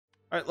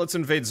Alright, let's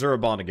invade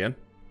Zurabon again.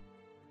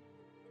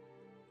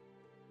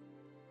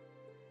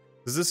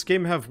 Does this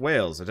game have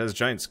whales? It has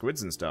giant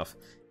squids and stuff.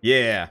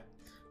 Yeah.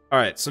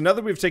 Alright, so now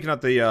that we've taken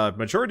out the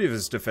majority of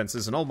his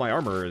defenses and all my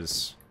armor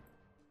is...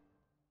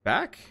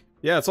 back?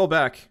 Yeah, it's all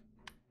back.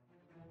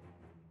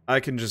 I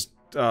can just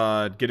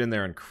get in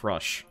there and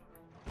crush.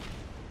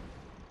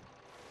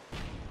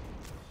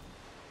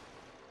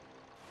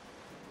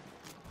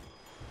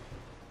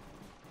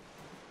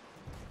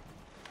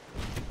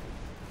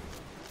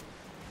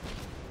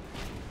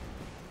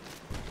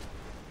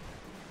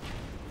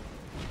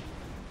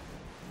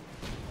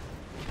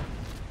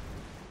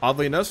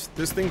 Oddly enough,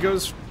 this thing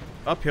goes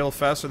uphill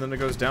faster than it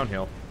goes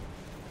downhill.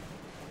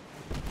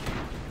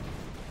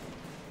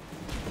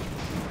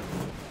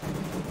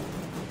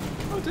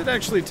 Oh, it did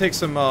actually take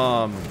some,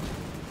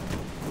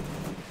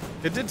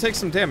 it did take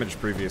some damage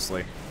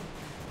previously.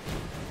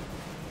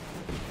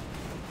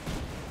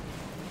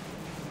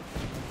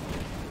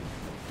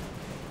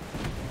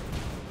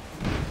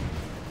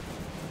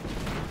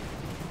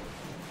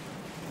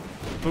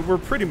 But we're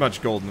pretty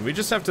much golden. We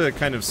just have to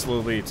kind of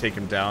slowly take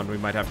him down. We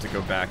might have to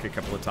go back a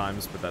couple of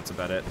times, but that's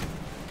about it.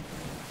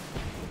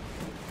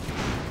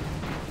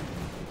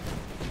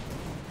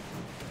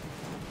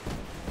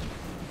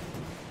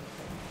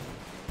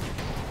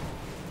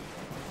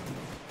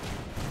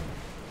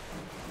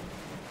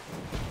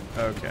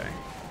 Okay.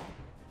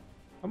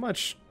 How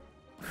much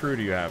crew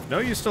do you have? No,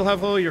 you still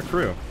have all your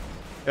crew.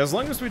 As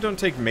long as we don't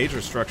take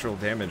major structural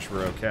damage,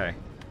 we're okay.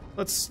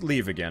 Let's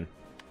leave again.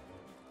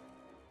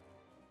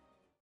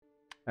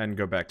 And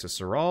go back to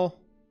Saral.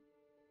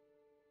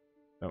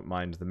 Don't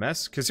mind the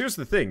mess. Because here's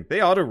the thing.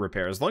 They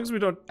auto-repair. As long as we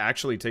don't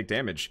actually take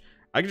damage,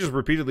 I can just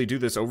repeatedly do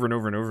this over and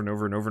over and over and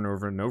over and over and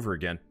over and over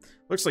again.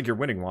 Looks like you're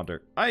winning,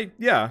 Wander.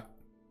 Yeah.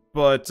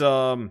 But,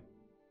 oh.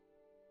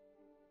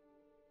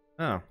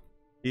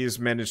 He's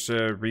managed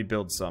to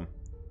rebuild some.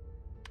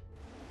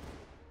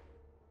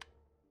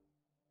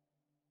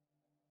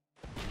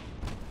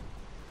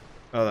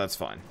 Oh, that's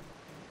fine.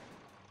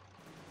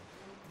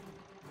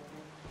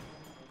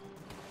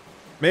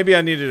 Maybe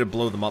I needed to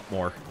blow them up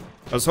more.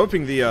 I was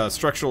hoping the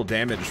structural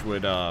damage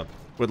would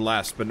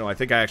last, but no, I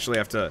think I actually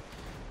have to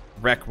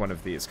wreck one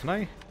of these. Can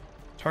I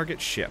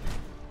target ship?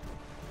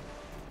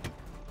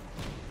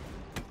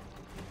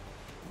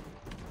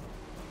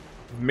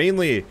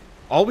 Mainly,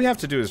 all we have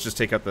to do is just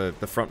take out the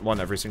front one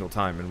every single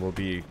time, and we'll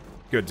be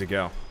good to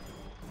go.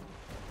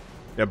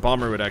 Yeah,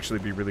 bomber would actually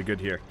be really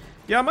good here.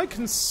 Yeah, I might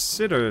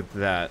consider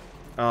that.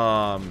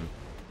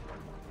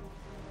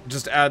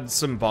 Just add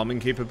some bombing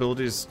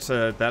capabilities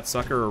to that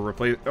sucker, or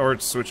replace, or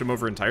switch him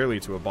over entirely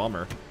to a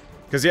bomber.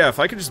 Because yeah, if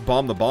I could just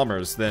bomb the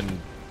bombers, then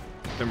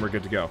we're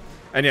good to go.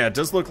 And yeah, it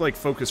does look like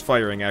focus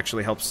firing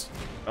actually helps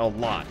a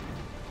lot.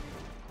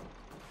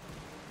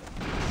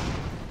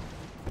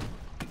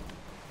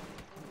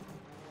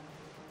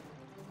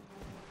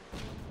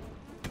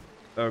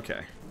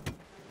 Okay.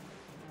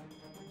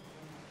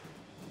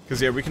 Because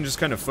yeah, we can just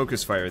kind of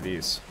focus fire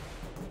these.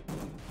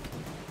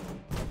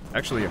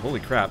 Actually,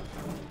 holy crap.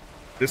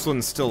 This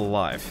one's still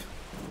alive.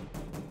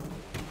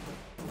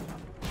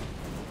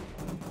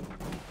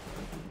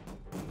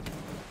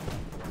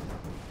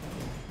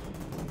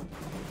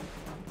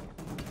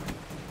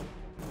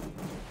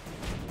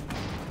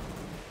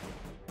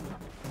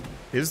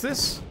 Is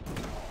this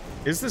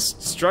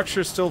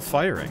structure still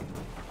firing?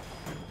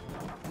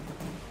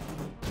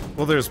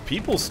 Well, there's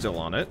people still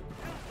on it.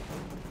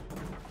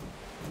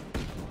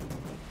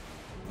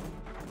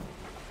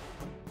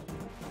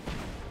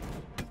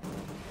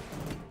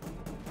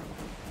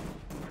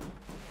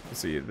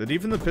 See that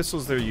even the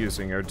pistols they're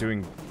using are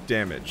doing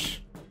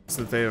damage.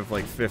 So that they have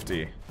like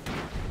 50.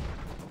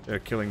 They're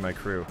killing my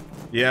crew.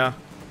 Yeah.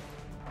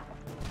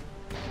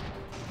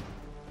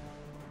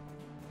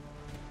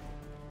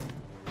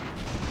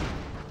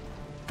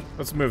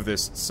 Let's move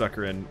this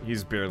sucker in.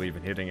 He's barely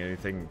even hitting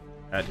anything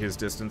at his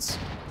distance.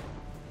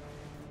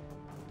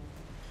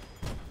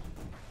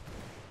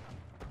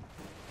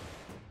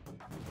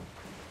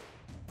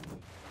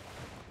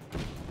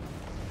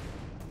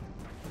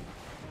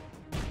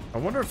 I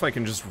wonder if I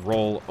can just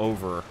roll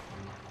over.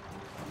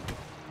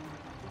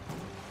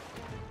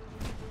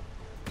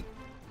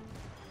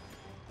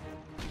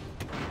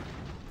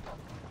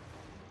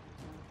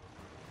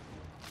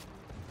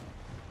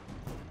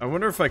 I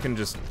wonder if I can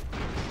just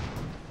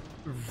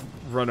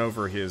run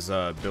over his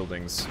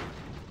buildings.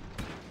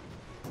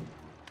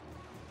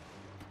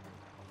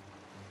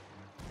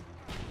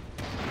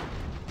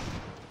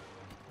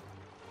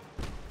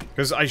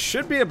 Because I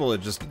should be able to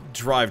just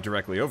drive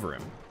directly over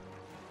him.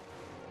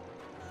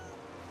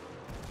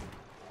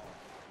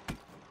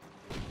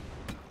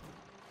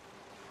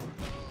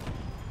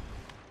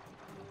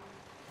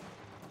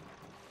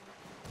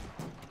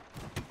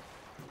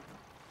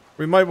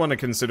 We might want to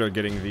consider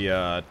getting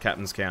the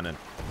captain's cannon.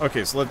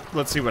 Okay, so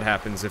let's see what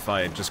happens if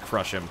I just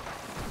crush him.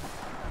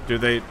 Do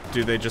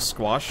they just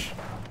squash?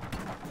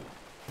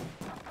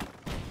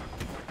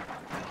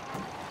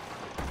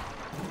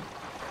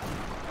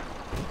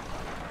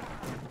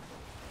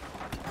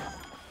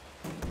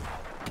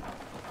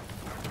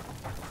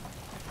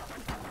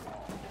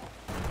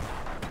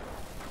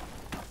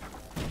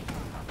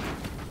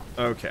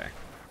 Okay.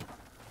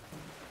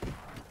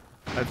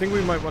 I think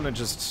we might want to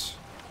just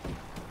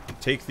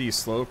take the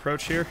slow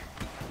approach here.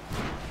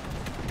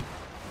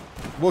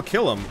 We'll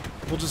kill him.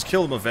 We'll just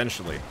kill him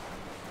eventually.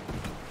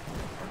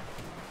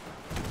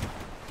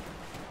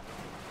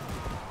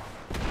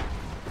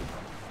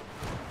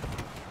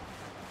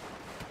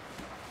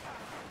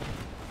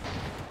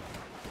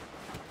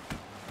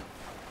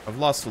 I've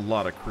lost a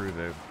lot of crew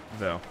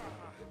though.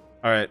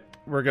 Alright,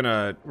 we're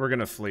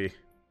gonna flee.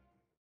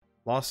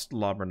 Lost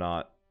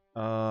Lobberknot.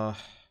 Oh.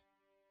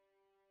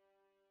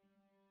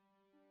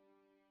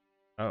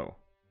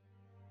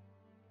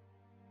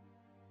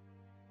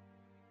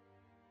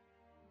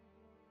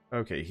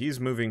 Okay, he's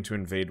moving to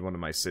invade one of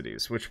my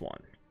cities. Which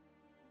one?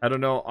 I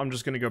don't know. I'm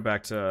just gonna go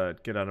back to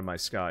get out of my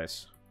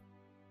skies.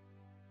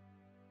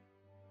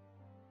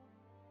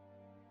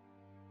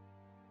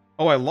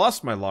 Oh, I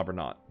lost my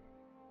Lobberknot.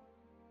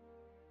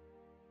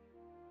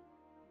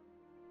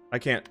 I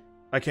can't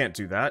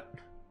do that.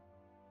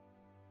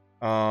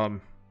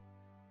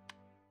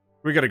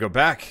 We gotta go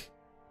back.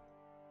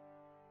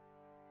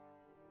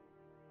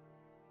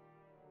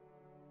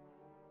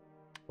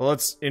 Well,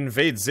 let's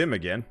invade Zim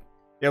again.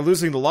 Yeah,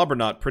 losing the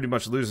Lobberknot pretty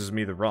much loses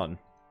me the run.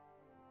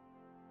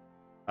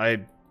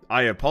 I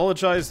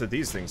apologize that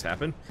these things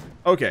happen.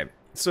 Okay,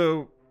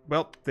 so,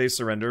 well, they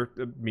surrender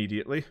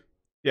immediately.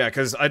 Yeah,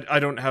 because I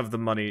don't have the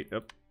money.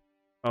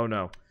 Oh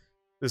no.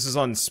 This is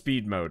on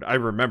speed mode. I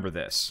remember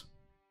this.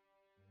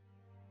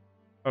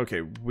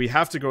 Okay, we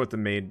have to go with the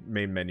main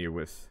menu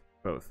with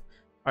both.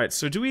 Alright,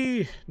 so do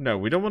we... No,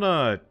 we don't want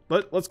to...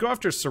 Let's go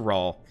after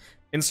Saral.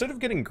 Instead of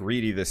getting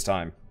greedy this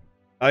time,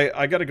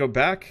 I gotta go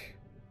back.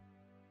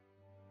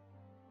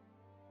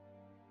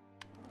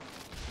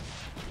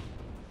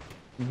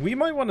 We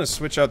might want to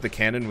switch out the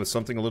cannon with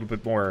something a little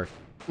bit more...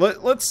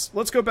 Let's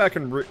go back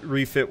and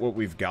refit what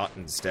we've got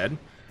instead.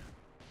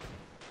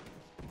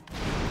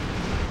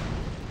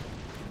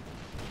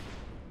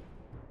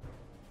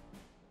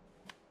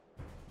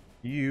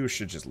 You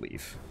should just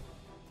leave.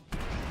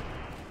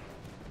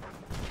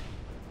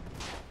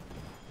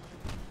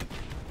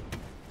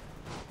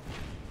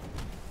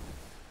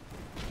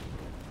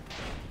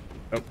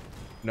 Oh,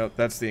 no,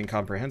 that's the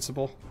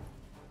incomprehensible.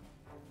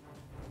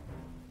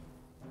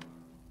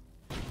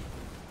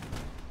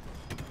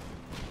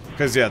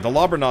 Because, yeah, the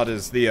Lobberknot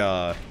is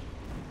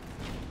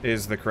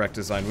the correct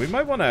design. We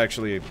might want to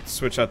actually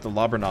switch out the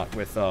Lobberknot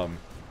with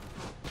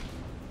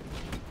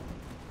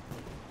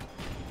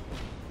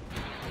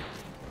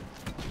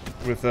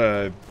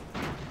a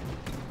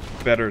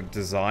better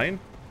design.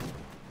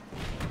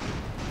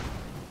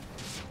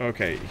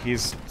 Okay,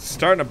 he's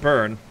starting to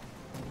burn.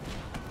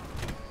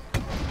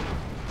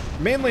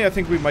 Mainly, I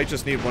think we might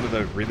just need one of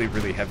the really,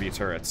 really heavy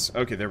turrets.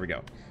 Okay, there we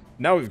go.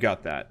 Now we've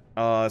got that.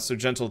 So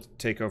gentle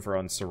takeover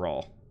on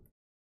Saral.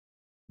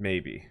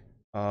 Maybe.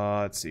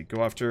 Let's see.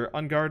 Go after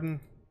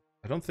Ungarden.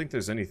 I don't think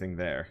there's anything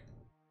there.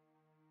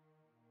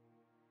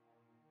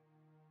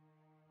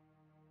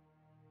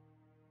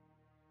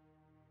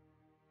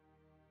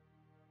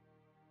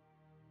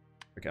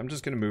 Okay, I'm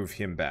just gonna move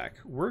him back.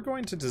 We're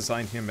going to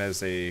design him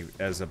as a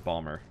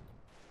bomber.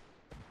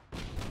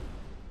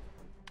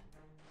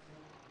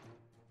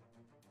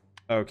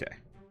 Okay.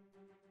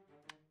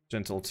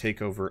 Gentle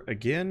takeover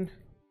again.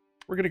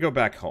 We're gonna go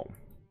back home.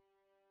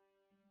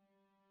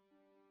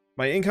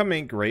 My income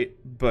ain't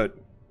great, but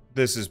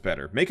this is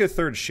better. Make a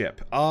third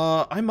ship.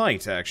 I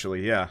might,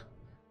 actually, yeah.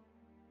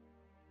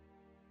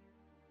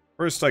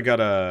 First, I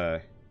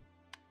gotta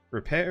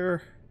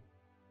repair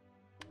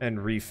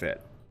and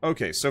refit.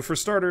 Okay, so for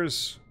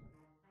starters,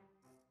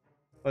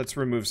 let's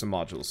remove some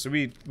modules. So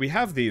we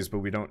have these, but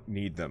we don't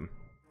need them.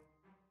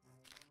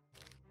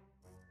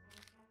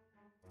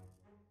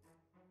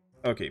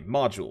 Okay,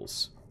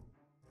 modules.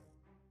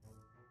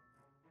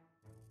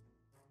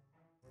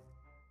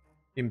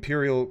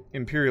 Imperial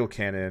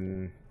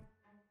cannon.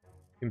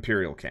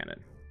 Imperial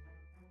cannon.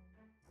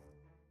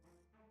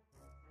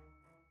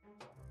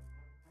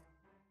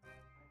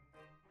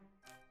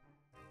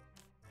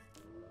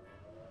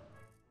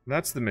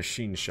 That's the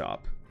machine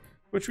shop,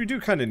 which we do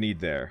kind of need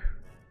there.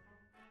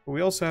 But we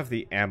also have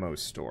the ammo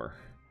store.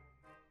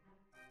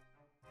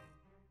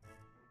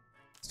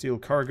 Steel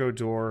cargo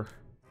door.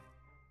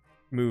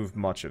 Move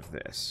much of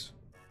this.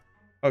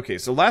 Okay,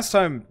 so last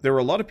time there were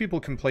a lot of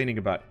people complaining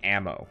about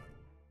ammo.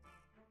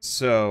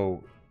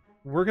 So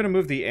we're going to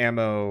move the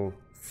ammo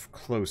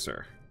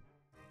closer.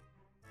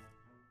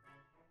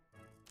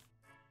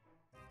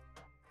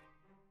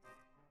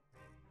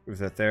 Move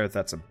that there.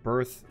 That's a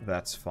berth.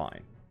 That's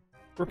fine.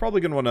 We're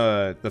probably going to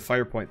want the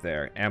fire point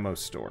there. Ammo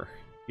store.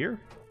 Here?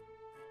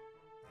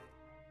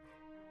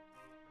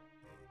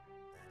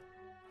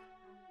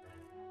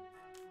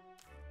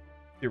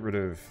 Get rid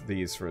of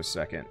these for a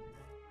second.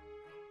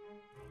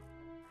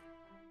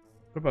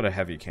 What about a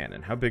heavy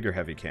cannon? How big are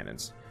heavy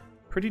cannons?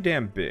 Pretty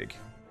damn big.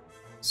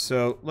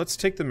 So let's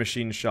take the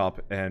machine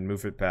shop and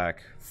move it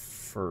back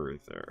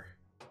further.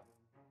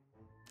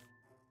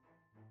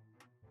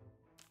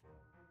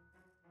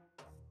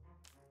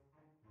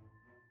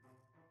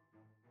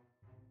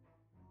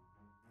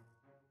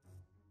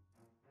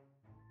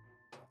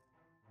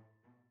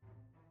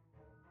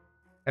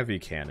 Heavy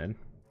cannon.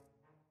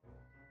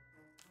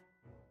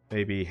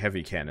 Maybe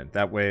heavy cannon.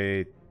 That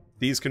way,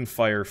 these can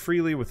fire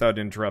freely without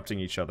interrupting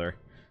each other.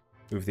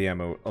 Move the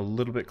ammo a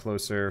little bit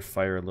closer,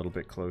 fire a little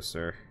bit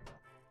closer.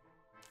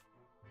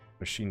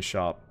 Machine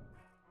shop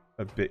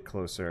a bit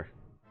closer.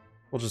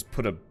 We'll just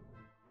put a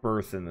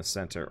berth in the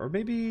center. Or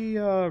maybe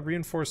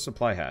reinforced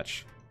supply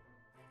hatch.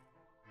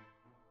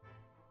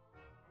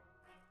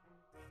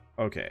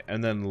 Okay,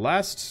 and then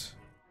last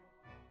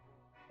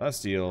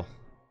deal.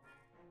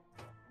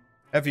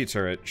 Heavy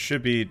turret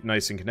should be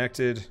nice and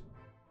connected.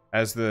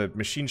 As the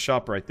machine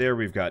shop right there,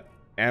 we've got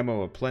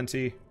ammo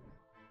aplenty.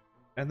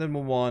 And then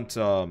we'll want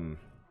a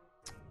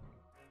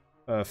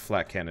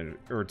flat cannon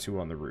or two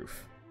on the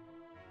roof.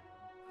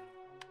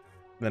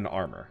 Then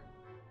armor.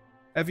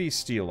 Heavy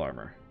steel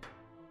armor.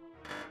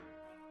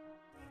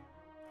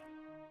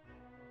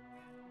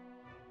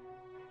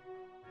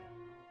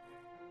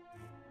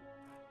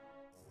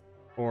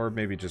 Or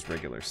maybe just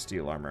regular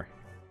steel armor.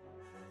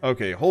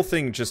 Okay, whole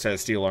thing just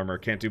has steel armor.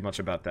 Can't do much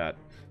about that.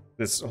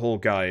 This whole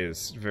guy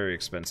is very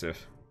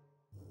expensive.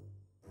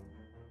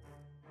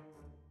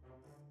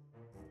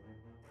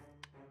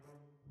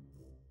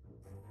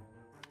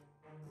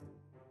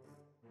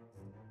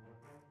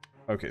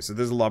 Okay, so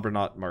this is a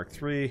Wanderbots Mark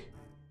III.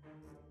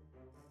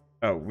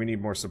 Oh, we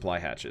need more supply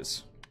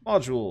hatches.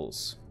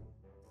 Modules.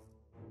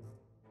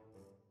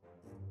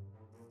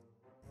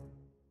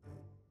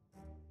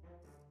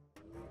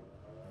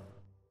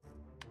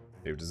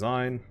 Save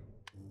design.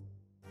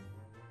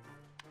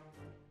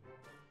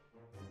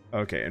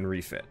 Okay, and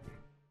refit.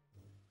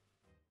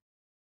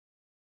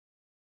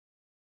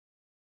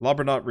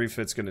 Wanderbots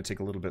refit's going to take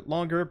a little bit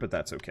longer, but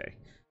that's okay.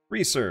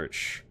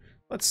 Research.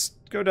 Let's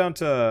go down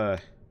to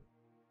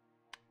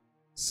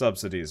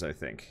subsidies, I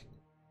think.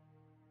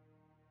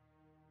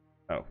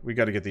 Oh, we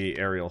got to get the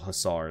aerial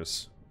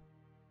hussars.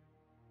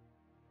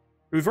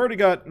 We've already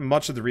got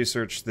much of the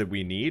research that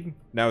we need.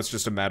 Now it's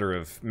just a matter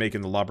of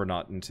making the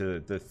Wanderbots into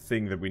the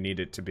thing that we need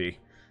it to be.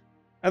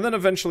 And then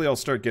eventually I'll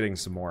start getting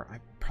some more. I'm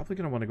probably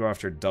going to want to go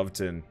after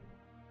Doveton.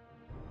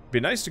 Be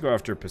nice to go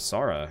after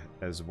Pisara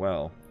as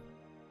well.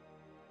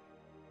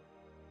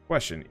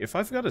 Question, if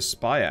I've got a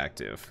spy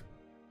active,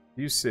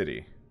 view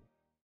city.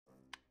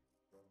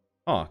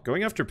 Huh,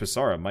 going after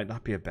Pisara might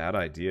not be a bad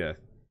idea.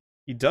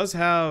 He does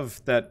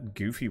have that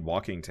goofy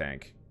walking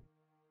tank.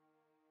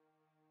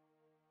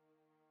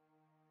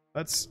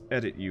 Let's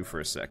edit you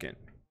for a second.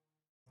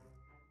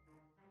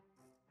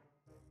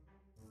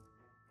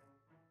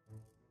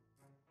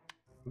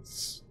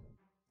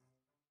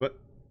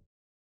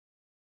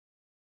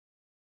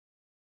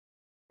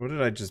 What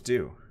did I just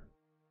do?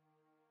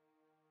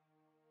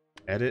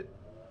 Edit?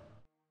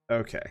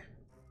 Okay.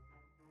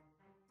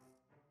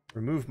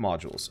 Remove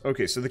modules.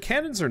 Okay, so the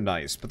cannons are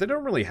nice, but they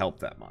don't really help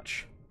that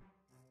much.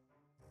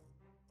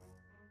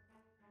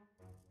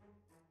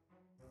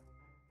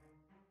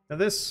 Now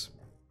this...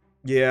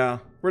 yeah,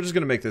 we're just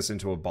gonna make this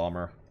into a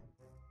bomber.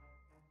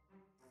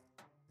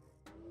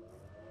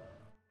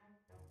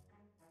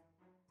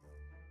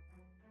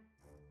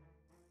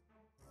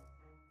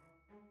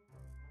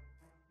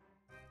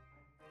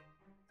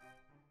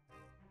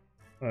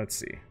 Let's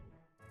see.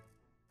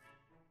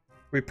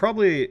 We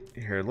probably...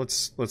 here,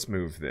 let's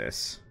move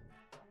this.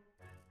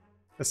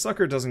 The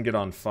sucker doesn't get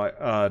on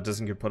fire,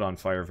 doesn't get put on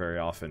fire very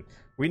often.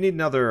 We need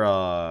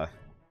another,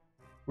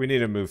 we need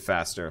to move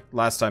faster.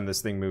 Last time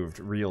this thing moved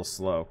real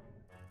slow.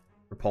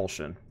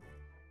 Propulsion.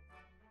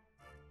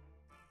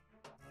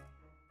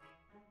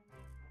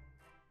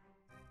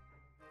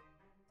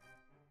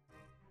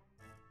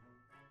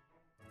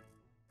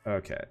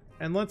 Okay,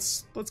 and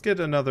let's get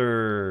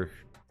another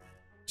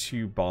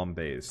 2 bomb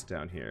bays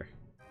down here.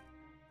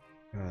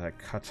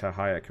 Cut how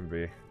high it can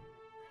be.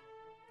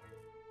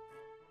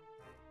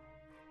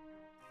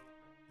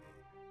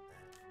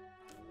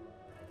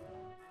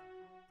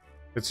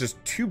 It's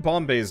just 2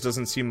 bomb bays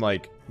doesn't seem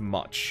like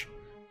much.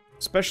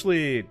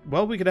 Especially,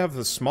 well, we could have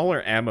the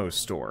smaller ammo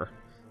store.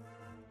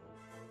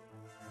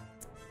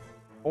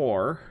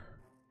 Or...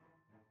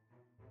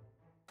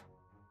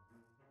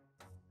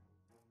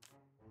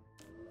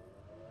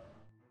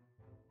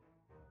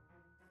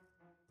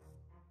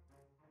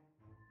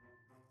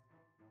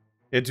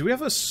 yeah, do we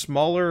have a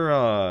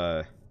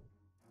smaller,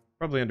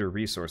 probably under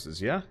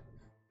resources, yeah?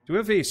 Do we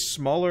have a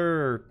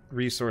smaller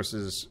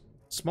resources,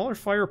 smaller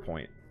fire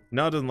point?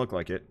 No, it doesn't look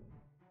like it.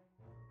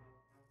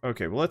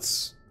 Okay, well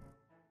let's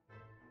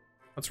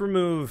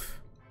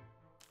remove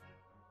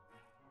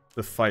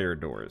the fire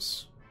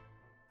doors.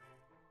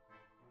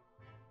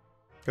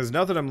 Because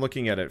now that I'm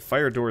looking at it,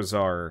 fire doors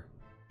are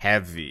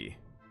heavy.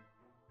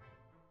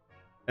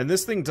 And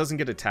this thing doesn't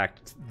get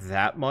attacked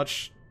that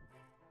much.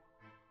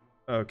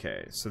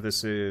 Okay, so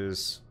this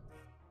is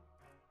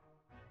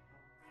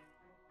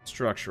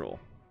structural.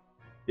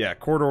 Yeah,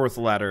 corridor with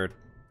ladder.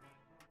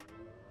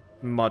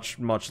 Much,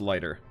 much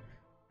lighter.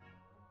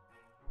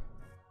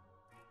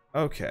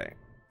 Okay.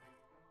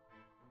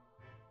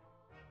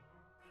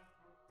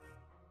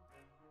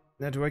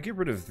 Now, do I get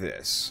rid of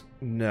this?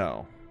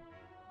 No.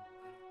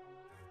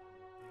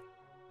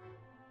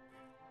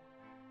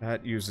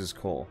 That uses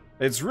coal.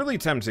 It's really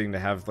tempting to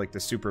have, like,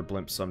 the super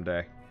blimp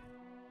someday.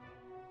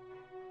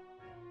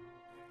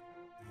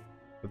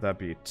 But that'd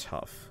be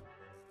tough.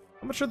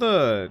 How much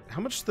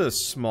the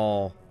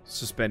small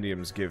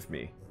suspendiums give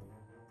me?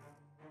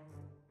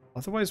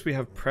 Otherwise we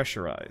have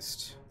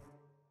pressurized.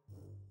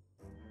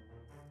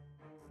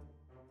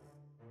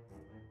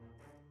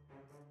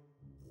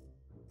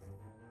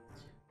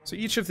 So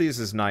each of these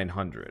is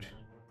 900.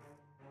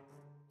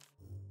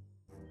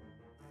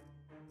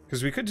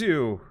 Because we could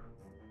do...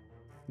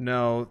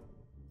 No.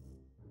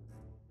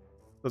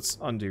 Let's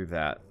undo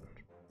that.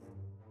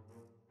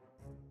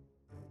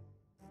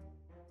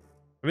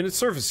 I mean, its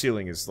surface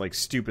ceiling is, like,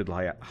 stupid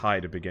high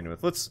to begin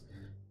with. Let's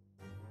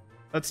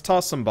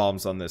toss some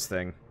bombs on this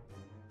thing.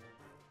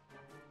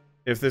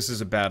 If this is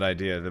a bad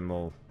idea, then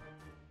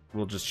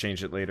we'll just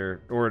change it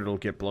later. Or it'll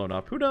get blown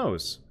up. Who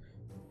knows?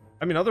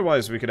 I mean,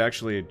 otherwise we could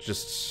actually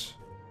just...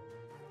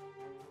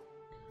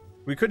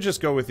 We could just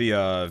go with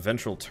the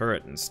ventral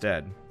turret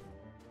instead.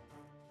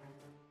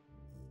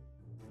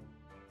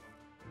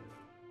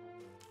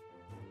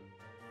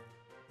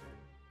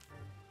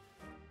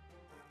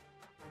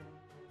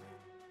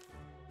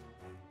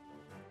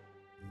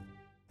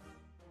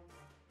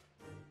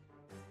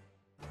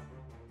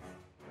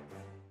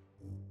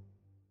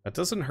 That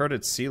doesn't hurt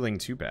its ceiling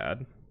too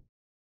bad.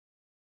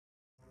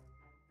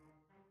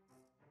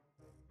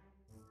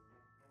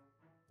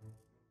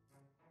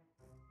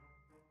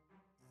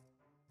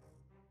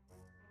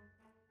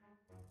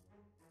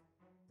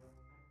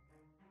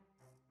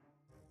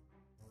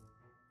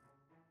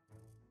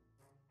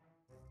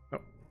 Oh,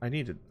 I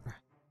needed...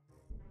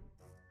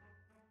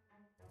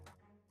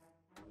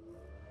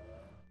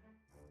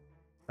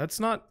 That's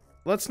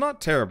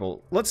not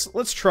terrible.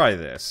 Let's try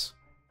this.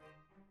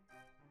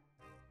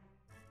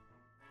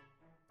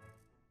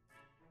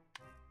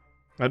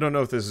 I don't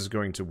know if this is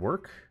going to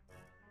work.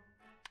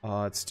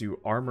 Let's do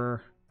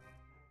armor.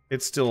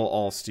 It's still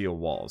all steel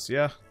walls,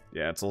 yeah?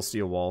 Yeah, it's all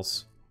steel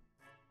walls.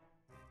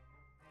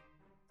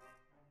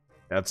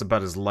 That's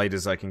about as light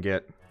as I can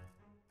get.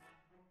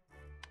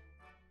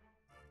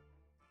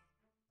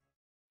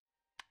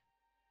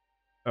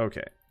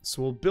 Okay,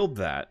 so we'll build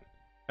that.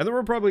 And then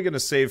we're probably going to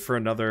save for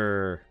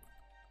another...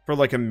 For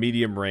like a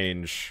medium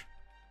range...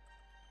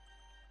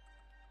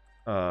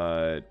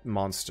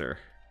 monster.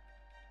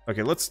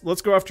 Okay, let's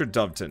go after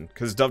Doveton,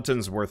 because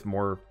Doveton's worth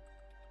more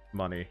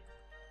money.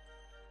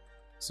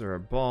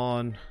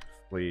 Zerabon,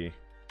 flee.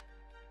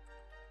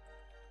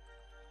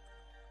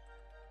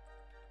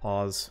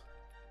 Pause.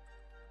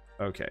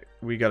 Okay,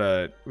 we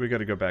gotta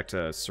go back to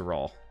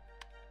Soral.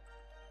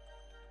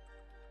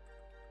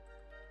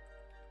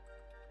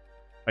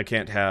 I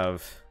can't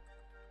have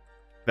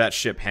that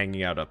ship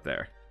hanging out up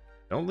there.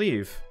 Don't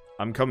leave.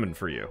 I'm coming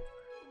for you.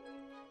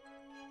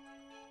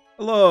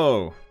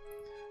 Hello!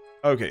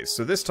 Okay,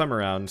 so this time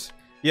around...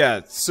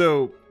 Yeah,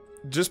 so...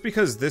 Just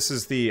because this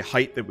is the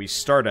height that we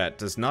start at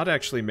does not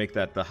actually make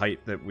that the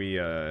height that we,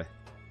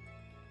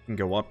 can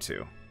go up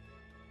to.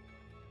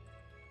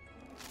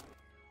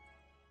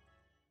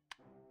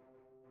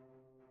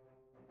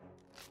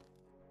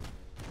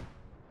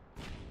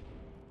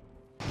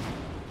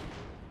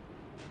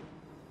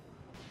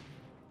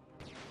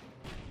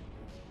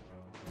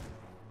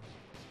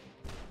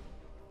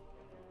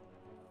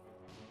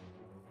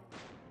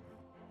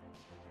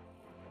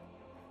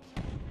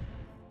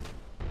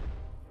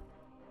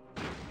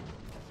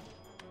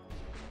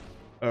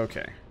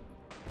 Okay.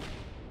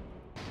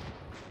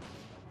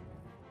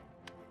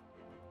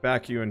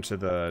 Back you into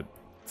the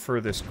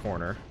furthest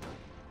corner.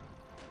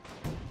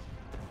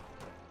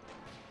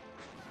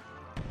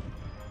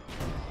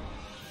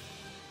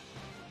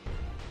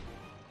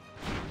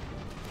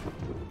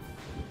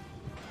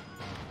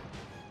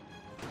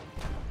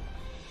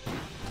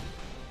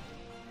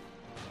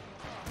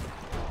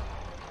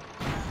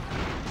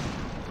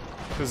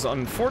 Because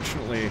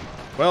unfortunately,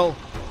 well,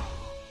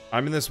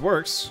 I mean, this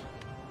works.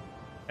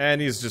 And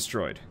he's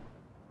destroyed.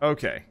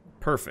 Okay,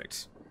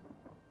 perfect.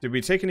 Did we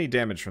take any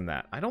damage from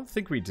that? I don't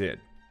think we did.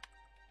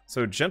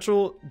 So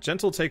gentle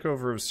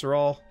takeover of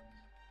Soral.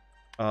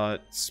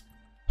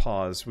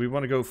 Pause. We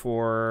want to go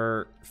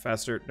for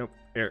faster. Nope.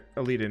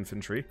 Elite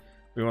infantry.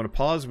 We want to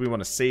pause. We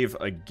want to save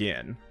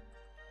again.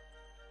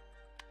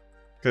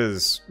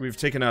 Because we've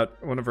taken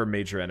out one of our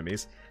major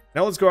enemies.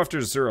 Now let's go after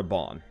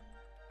Zerabon,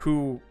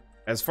 who,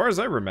 as far as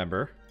I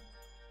remember,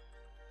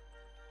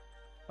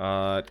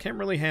 can't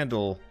really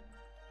handle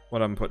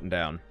what I'm putting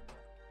down.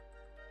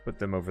 Put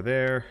them over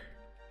there.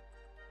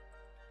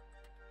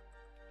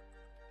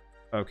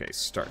 Okay,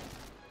 start.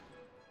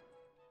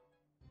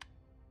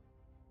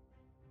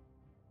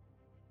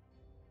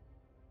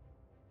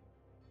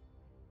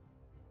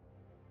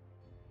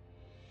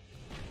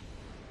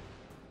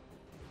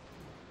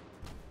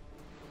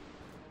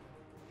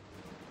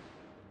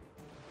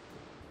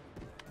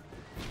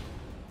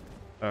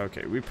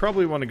 Okay, we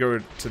probably want to go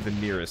to the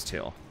nearest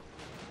hill.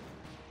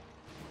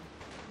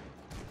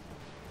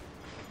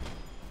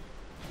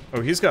 Oh,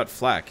 he's got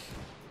flak.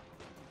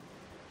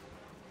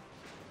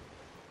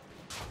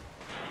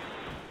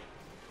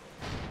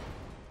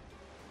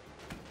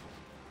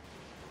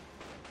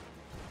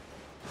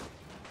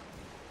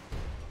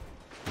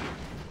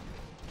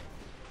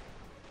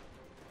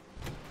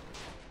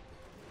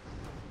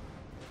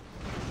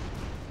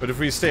 But if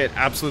we stay at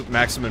absolute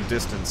maximum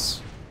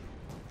distance,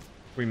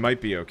 we might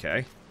be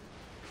okay.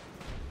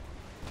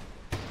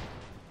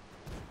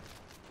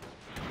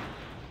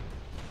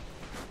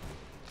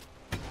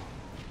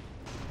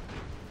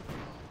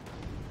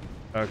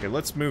 Okay,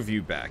 let's move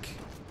you back.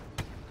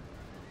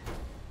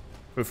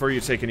 Before you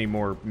take any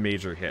more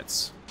major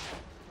hits.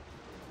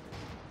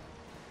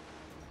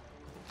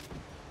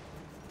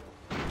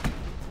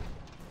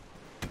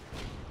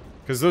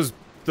 Because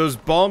those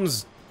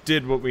bombs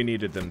did what we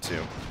needed them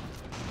to.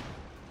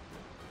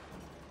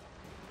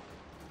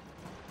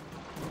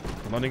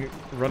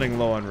 Running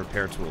low on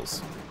repair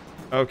tools.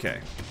 Okay.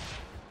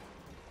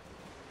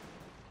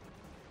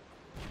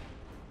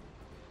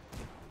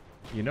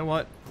 You know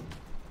what?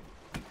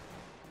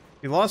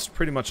 He lost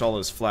pretty much all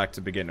his flak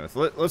to begin with.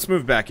 Let's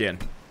move back in.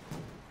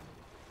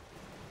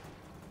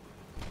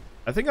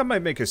 I think I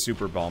might make a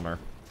super bomber.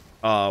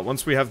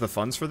 Once we have the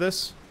funds for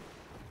this.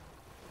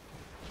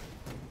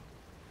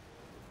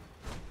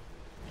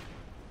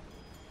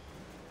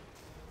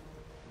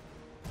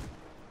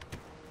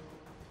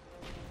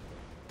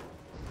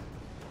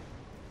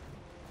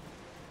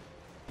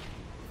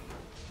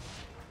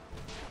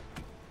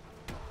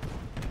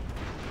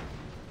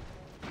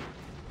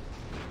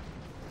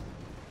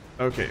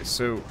 Okay,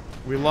 so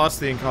we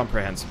lost the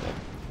incomprehensible.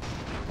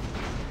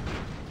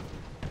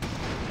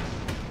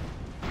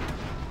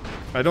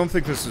 I don't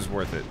think this is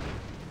worth it.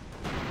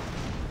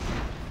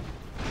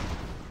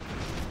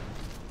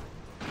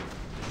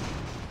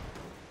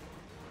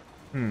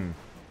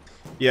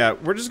 Yeah,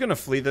 we're just gonna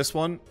flee this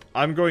one.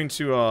 I'm going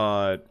to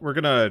we're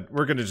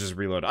gonna just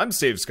reload. I'm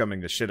save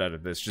scumming the shit out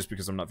of this just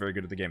because I'm not very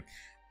good at the game.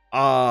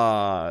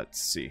 Let's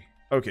see.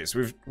 Okay,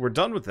 so we're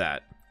done with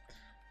that.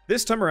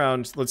 This time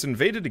around, let's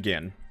invade it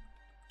again.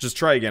 Just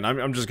try again.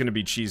 I'm just gonna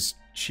be cheese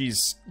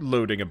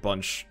loading a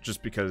bunch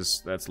just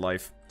because that's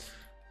life.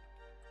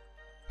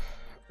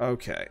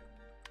 Okay.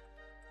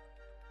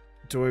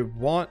 Do I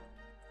want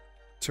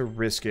to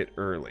risk it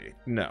early?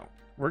 No.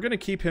 We're gonna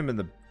keep him in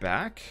the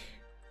back.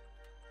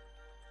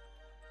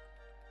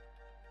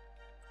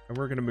 And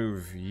we're gonna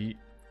move you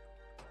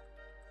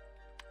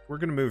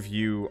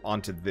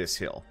onto this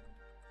hill.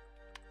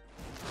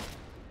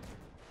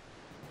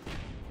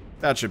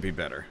 That should be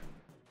better.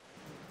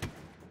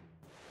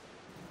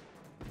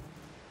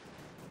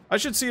 I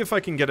should see if I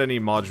can get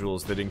any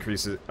modules that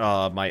increase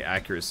my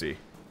accuracy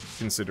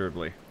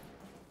considerably.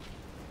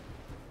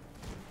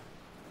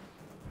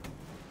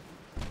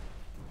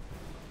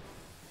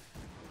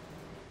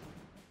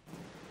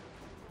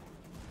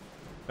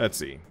 Let's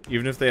see.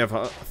 Even if they have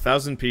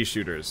 1,000 pea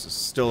shooters, it's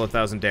still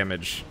 1,000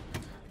 damage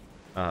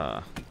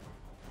over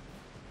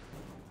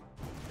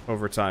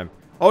time.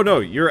 Oh no,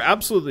 you're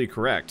absolutely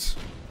correct.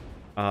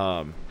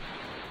 Can't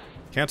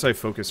I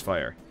focus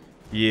fire?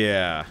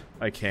 Yeah,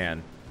 I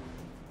can.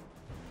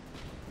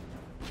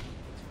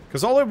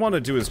 Because all I want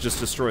to do is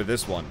just destroy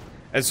this one.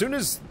 As soon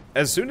as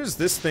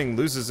this thing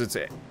loses its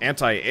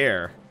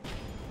anti-air,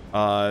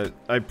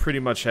 I pretty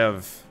much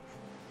have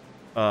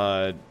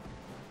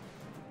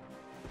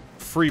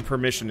free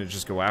permission to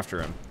just go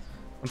after him.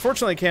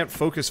 Unfortunately, I can't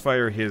focus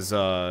fire his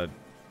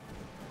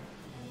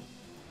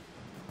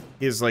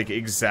like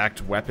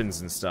exact weapons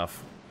and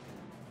stuff.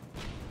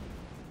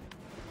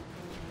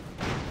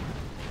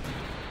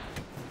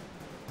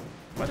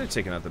 Might have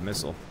taken out the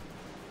missile.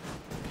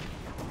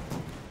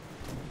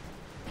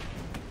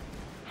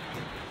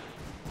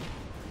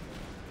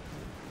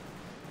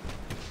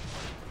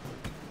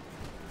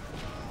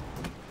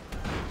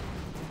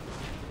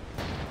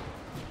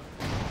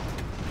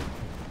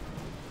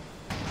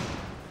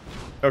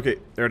 Okay,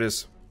 there it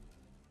is.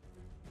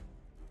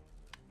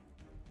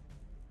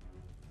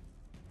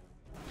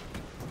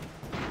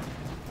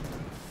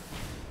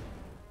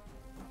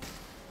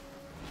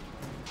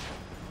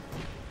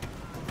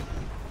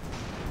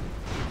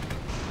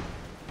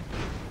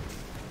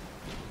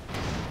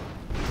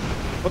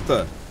 What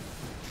the?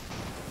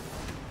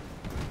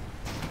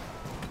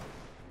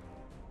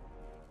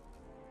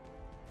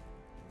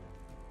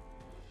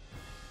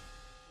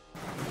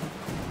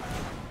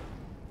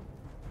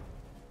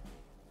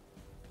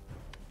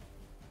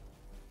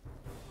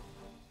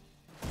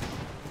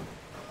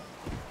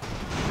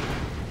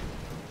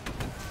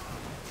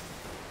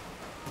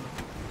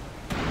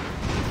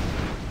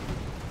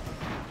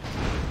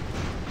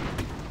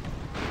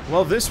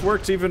 Well, this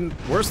worked even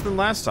worse than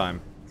last time.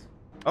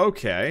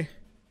 Okay.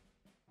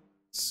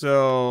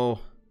 So,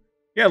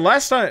 yeah,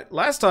 last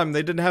time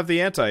they didn't have the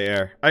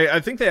anti-air.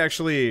 I think they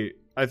actually,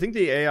 I think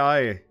the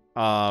AI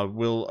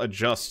will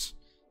adjust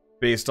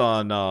based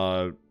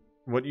on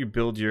what you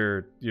build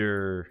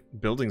your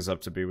buildings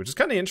up to be, which is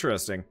kind of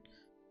interesting.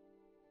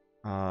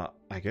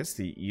 I guess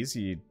the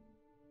easy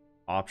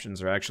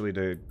options are actually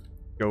to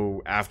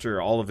go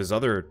after all of his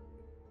other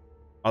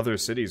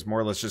cities, more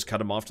or less just cut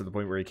him off to the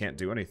point where he can't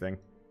do anything.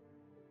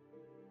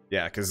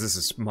 Yeah, because this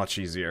is much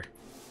easier.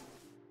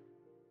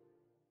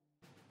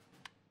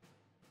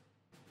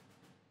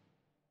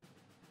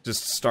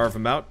 Just starve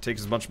him out, take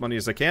as much money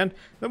as I can,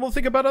 then we'll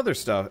think about other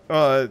stuff.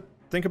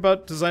 Think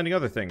about designing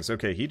other things.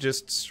 Okay, he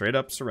just straight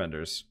up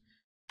surrenders.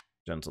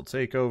 Gentle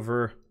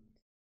takeover.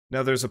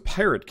 Now there's a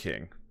pirate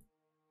king.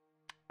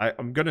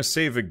 I'm gonna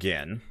save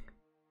again.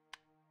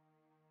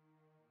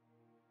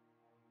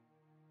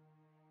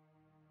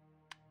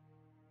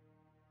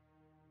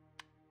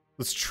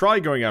 Let's try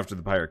going after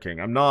the pirate king.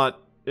 I'm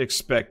not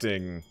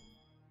expecting...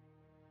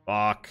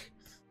 Fuck.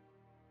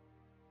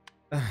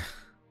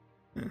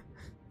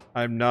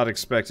 I'm not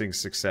expecting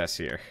success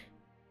here.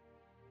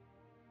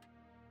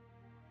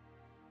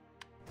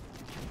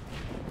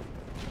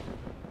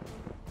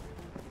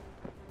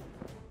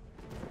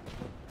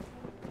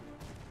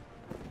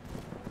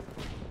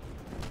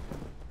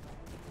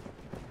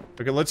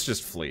 Okay, let's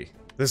just flee.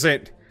 This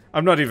ain't...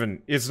 I'm not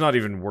even... It's not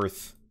even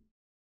worth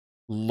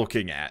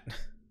looking at.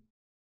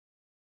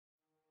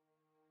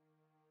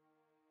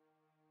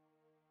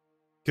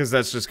 Because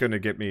that's just going to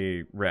get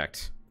me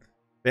wrecked.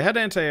 They had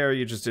anti-air,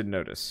 you just didn't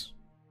notice.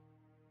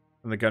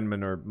 And the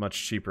gunmen are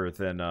much cheaper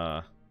than,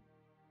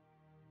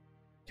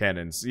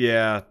 cannons.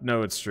 Yeah,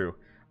 no, it's true.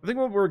 I think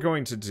what we're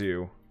going to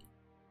do...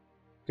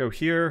 Go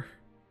here.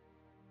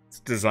 Let's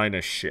design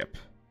a ship.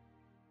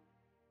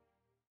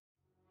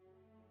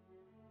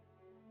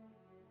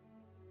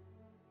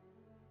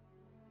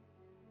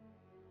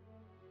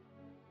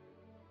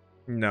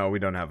 No, we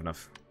don't have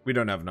enough. We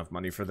don't have enough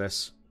money for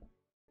this.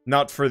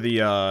 Not for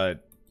the,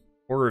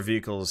 horror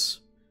vehicles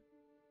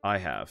I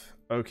have.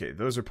 Okay,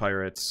 those are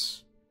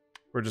pirates.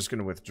 We're just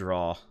gonna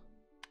withdraw.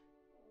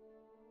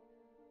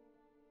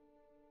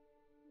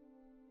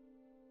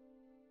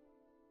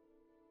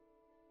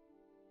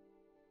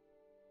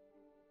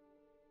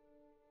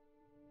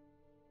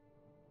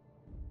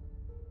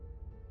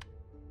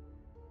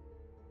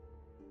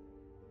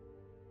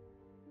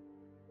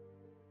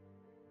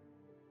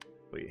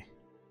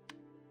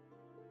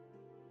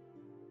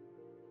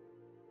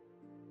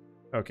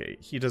 Okay,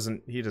 he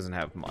doesn't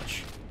have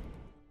much.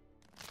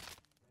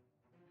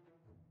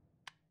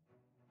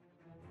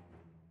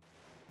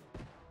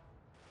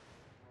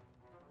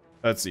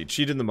 Let's see,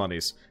 cheat in the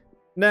monies.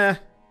 Nah.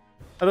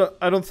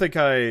 I don't think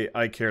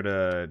I care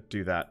to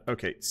do that.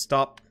 Okay,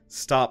 stop,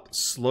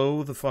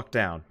 slow the fuck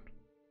down.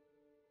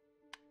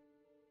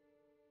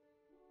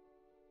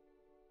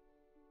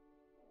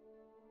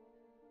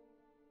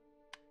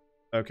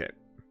 Okay.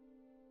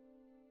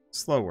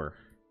 Slower.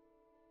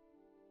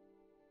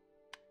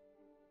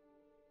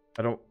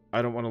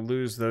 I don't want to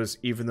lose those,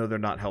 even though they're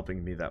not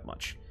helping me that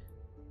much.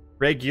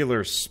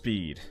 Regular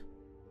speed.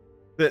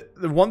 The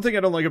one thing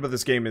I don't like about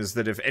this game is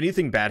that if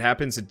anything bad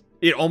happens,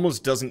 it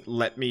almost doesn't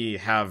let me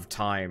have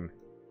time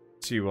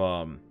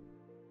to,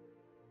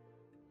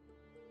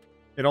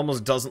 It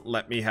almost doesn't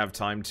let me have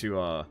time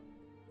to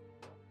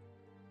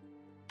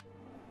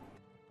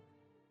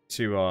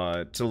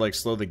like,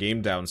 slow the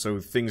game down,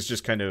 so things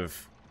just kind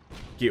of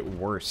get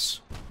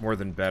worse more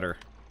than better.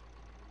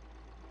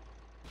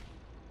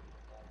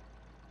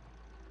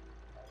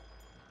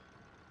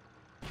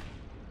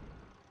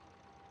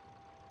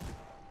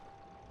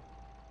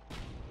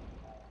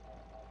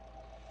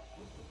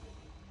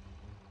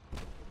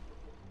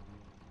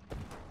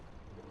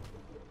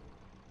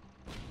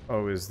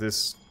 Oh, is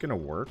this gonna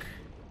work?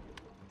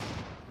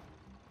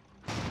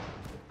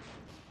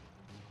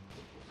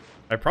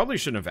 I probably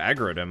shouldn't have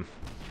aggroed him.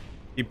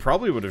 He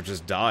probably would have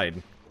just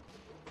died.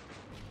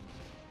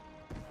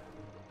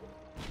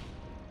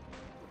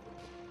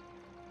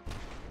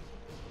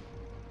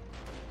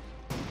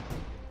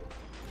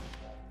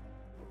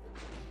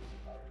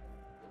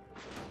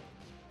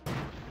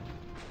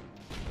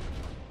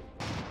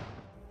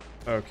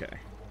 Okay.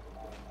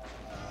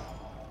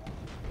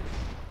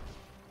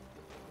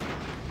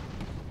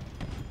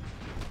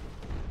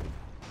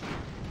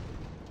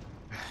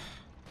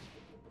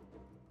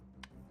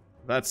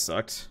 That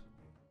sucked.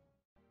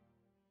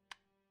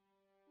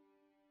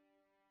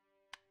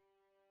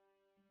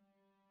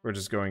 We're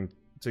just going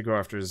to go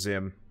after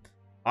Zim.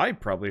 I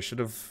probably should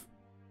have...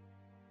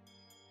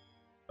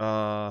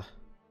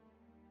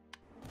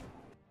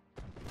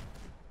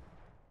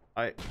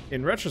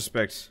 In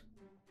retrospect,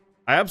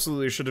 I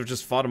absolutely should have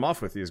just fought him off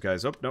with these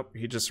guys. Oh, nope,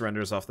 he just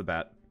surrenders off the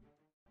bat.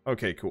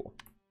 Okay, cool.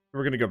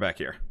 We're gonna go back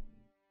here.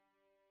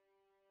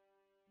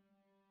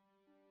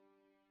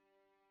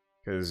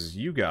 Because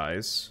you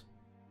guys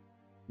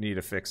need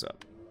a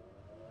fix-up.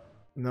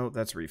 No,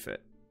 that's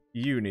refit.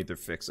 You need the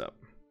fix-up.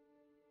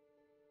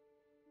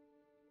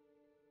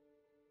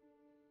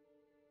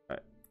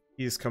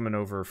 He's coming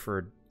over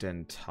for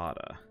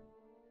Dentata.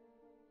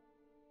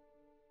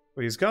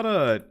 Well, he's got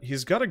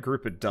a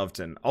group at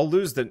Doveton. I'll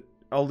lose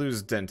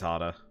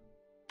Dentata.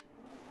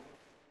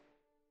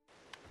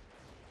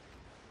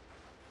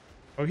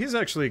 Oh, he's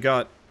actually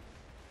got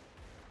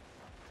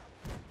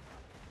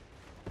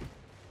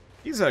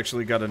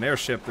an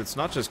airship that's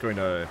not just going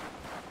to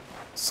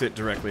sit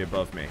directly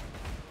above me.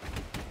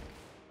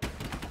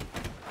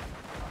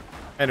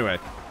 Anyway,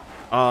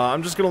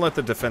 I'm just gonna let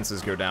the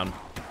defenses go down.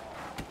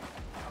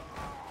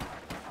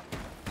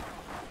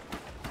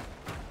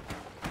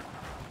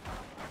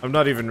 I'm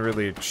not even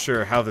really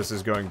sure how this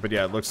is going, but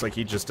yeah, it looks like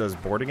he just does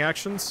boarding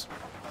actions.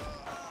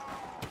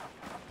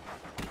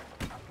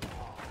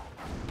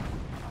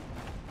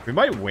 We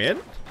might win?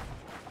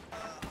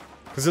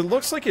 Because it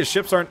looks like his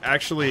ships aren't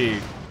actually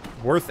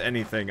worth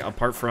anything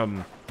apart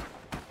from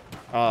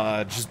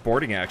just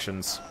boarding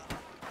actions.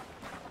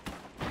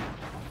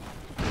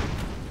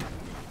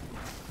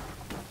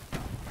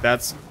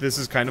 This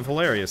is kind of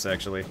hilarious,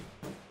 actually.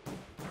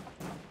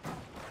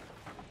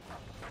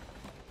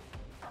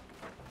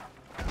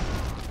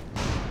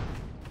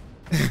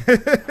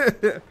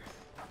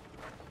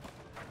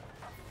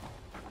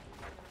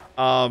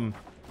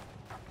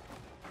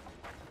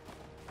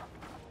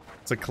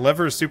 It's a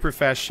clever, super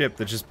fast ship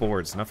that just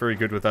boards. Not very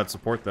good without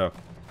support, though.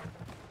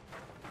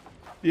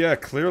 Yeah,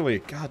 clearly.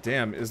 God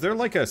damn. Is there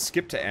like a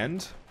skip to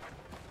end?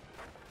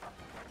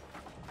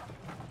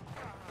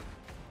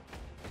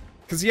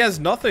 Because he has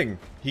nothing.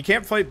 He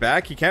can't fight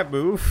back. He can't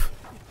move.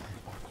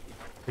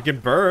 He can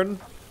burn.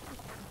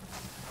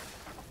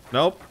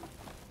 Nope.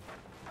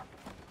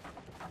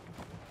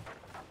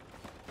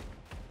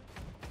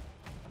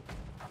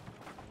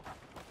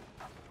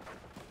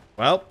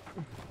 Well,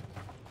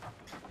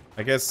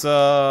 I guess,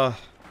 God,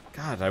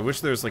 I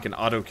wish there was like an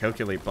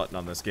auto-calculate button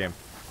on this game.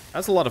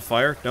 That's a lot of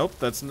fire. Nope,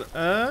 that's,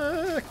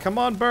 come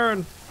on,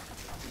 burn.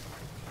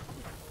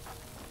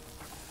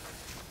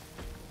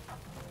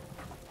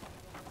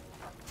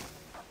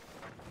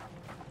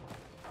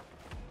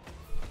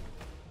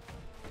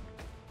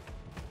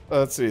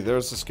 Let's see,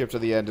 there's a skip to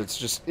the end.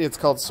 It's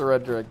called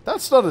surrendering.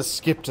 That's not a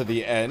skip to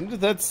the end.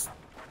 That's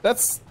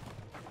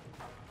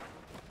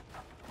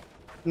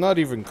not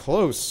even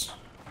close.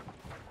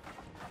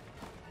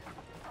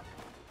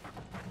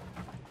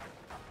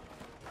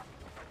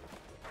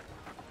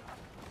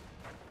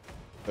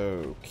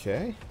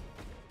 Okay.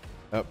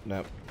 Oh,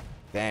 no.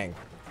 Dang.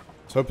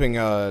 I was hoping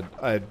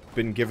I'd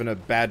been given a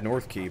bad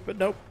north key, but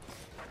nope.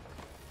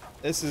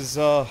 This is,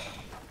 yeah,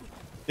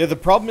 the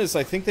problem is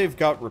I think they've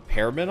got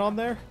repairmen on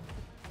there.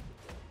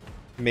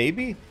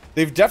 Maybe?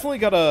 They've definitely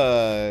got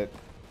a...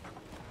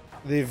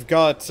 They've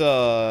got,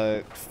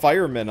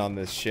 firemen on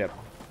this ship.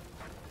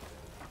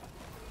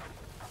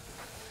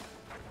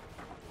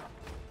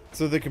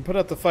 So they can put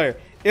out the fire.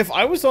 If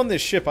I was on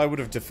this ship, I would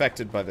have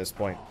defected by this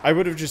point. I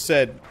would have just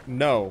said,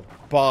 no,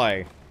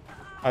 bye.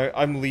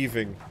 I'm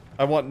leaving.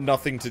 I want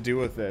nothing to do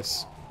with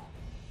this.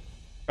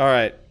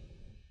 Alright.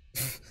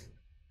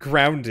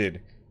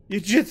 Grounded.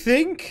 Did you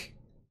think?